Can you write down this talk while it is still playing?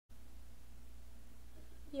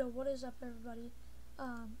Yo, what is up, everybody?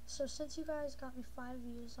 So since you guys got me 5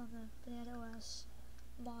 views on the Banana OS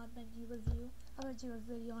mod menu review, I'm gonna do a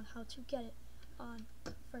video on how to get it on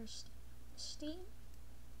first Steam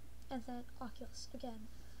and then Oculus again.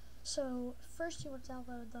 So first, you want to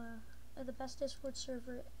download the best Discord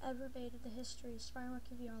server ever made in the history, Spider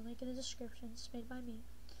Monkey VR. Link in the description. It's made by me.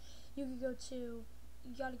 You can go to,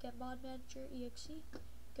 you gotta get Mod Manager exe.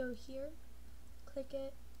 Go here, click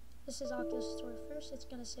it. This is Oculus tutorial first. It's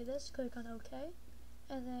gonna say this. Click on OK,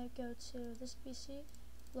 and then go to this PC,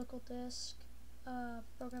 local disk,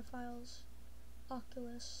 program files,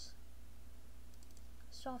 Oculus,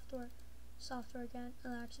 software again,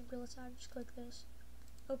 and action Gorilla Tag. Just click this.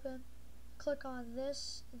 Open. Click on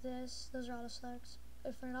this. Those are auto selects.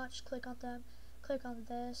 If they're not, just click on them. Click on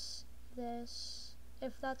this.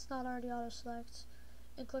 If that's not already auto select,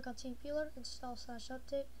 and click on Team Peeler, install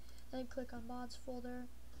 /update, then click on mods folder.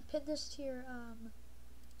 Pin this to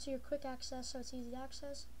your quick access so it's easy to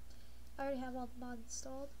access. I already have all the mods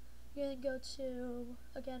installed. You then go to,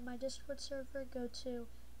 again, my Discord server, go to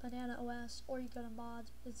Banana OS, or you go to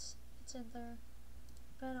mods, it's in there.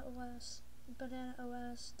 Banana OS,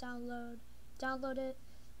 download it,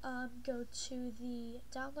 go to the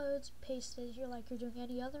downloads, paste it here like you're doing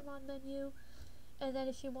any other mod menu, and then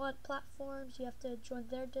if you want platforms, you have to join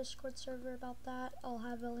their Discord server about that. I'll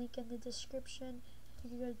have a link in the description. You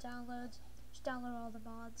can go to downloads, just download all the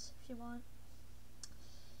mods if you want.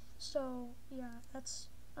 So yeah, that's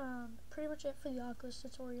pretty much it for the Oculus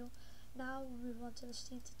tutorial. Now we'll move on to the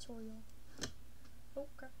Steam tutorial. Oh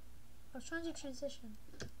crap, I was trying to transition.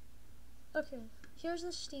 Okay, here's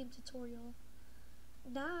the Steam tutorial.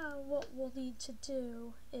 Now what we'll need to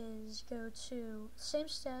do is go to same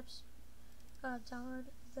steps, download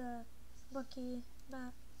the monkey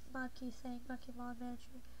mod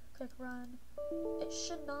manager, click run. It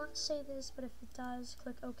should not say this, but if it does,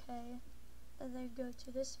 click OK, and then go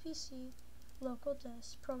to this PC, local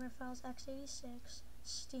disk, program files x86,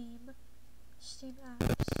 Steam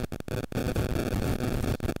apps,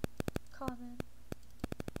 common,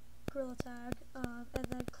 Gorilla Tag, and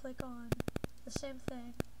then click on the same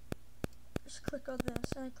thing. Just click on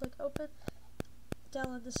this and then click open.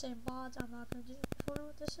 Download the same mods. I'm not gonna do. If you wonder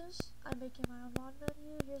what this is, I'm making my own mod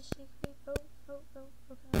menu. Here's sneak peek. Okay,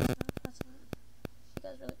 that's not. You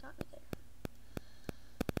guys really got me there.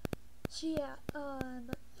 So yeah,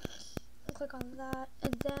 click on that,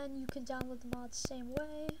 and then you can download the mods same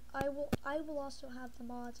way. I will also have the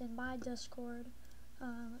mods in my Discord.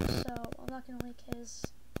 So I'm not gonna link his.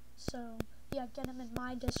 So yeah, get them in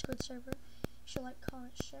my Discord server. Should like,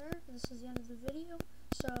 comment, share. This is the end of the video.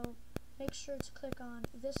 So make sure to click on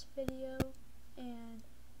this video and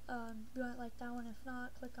you might like that one. If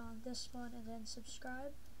not, click on this one and then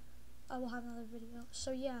subscribe. I will have another video.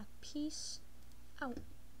 So yeah, peace out.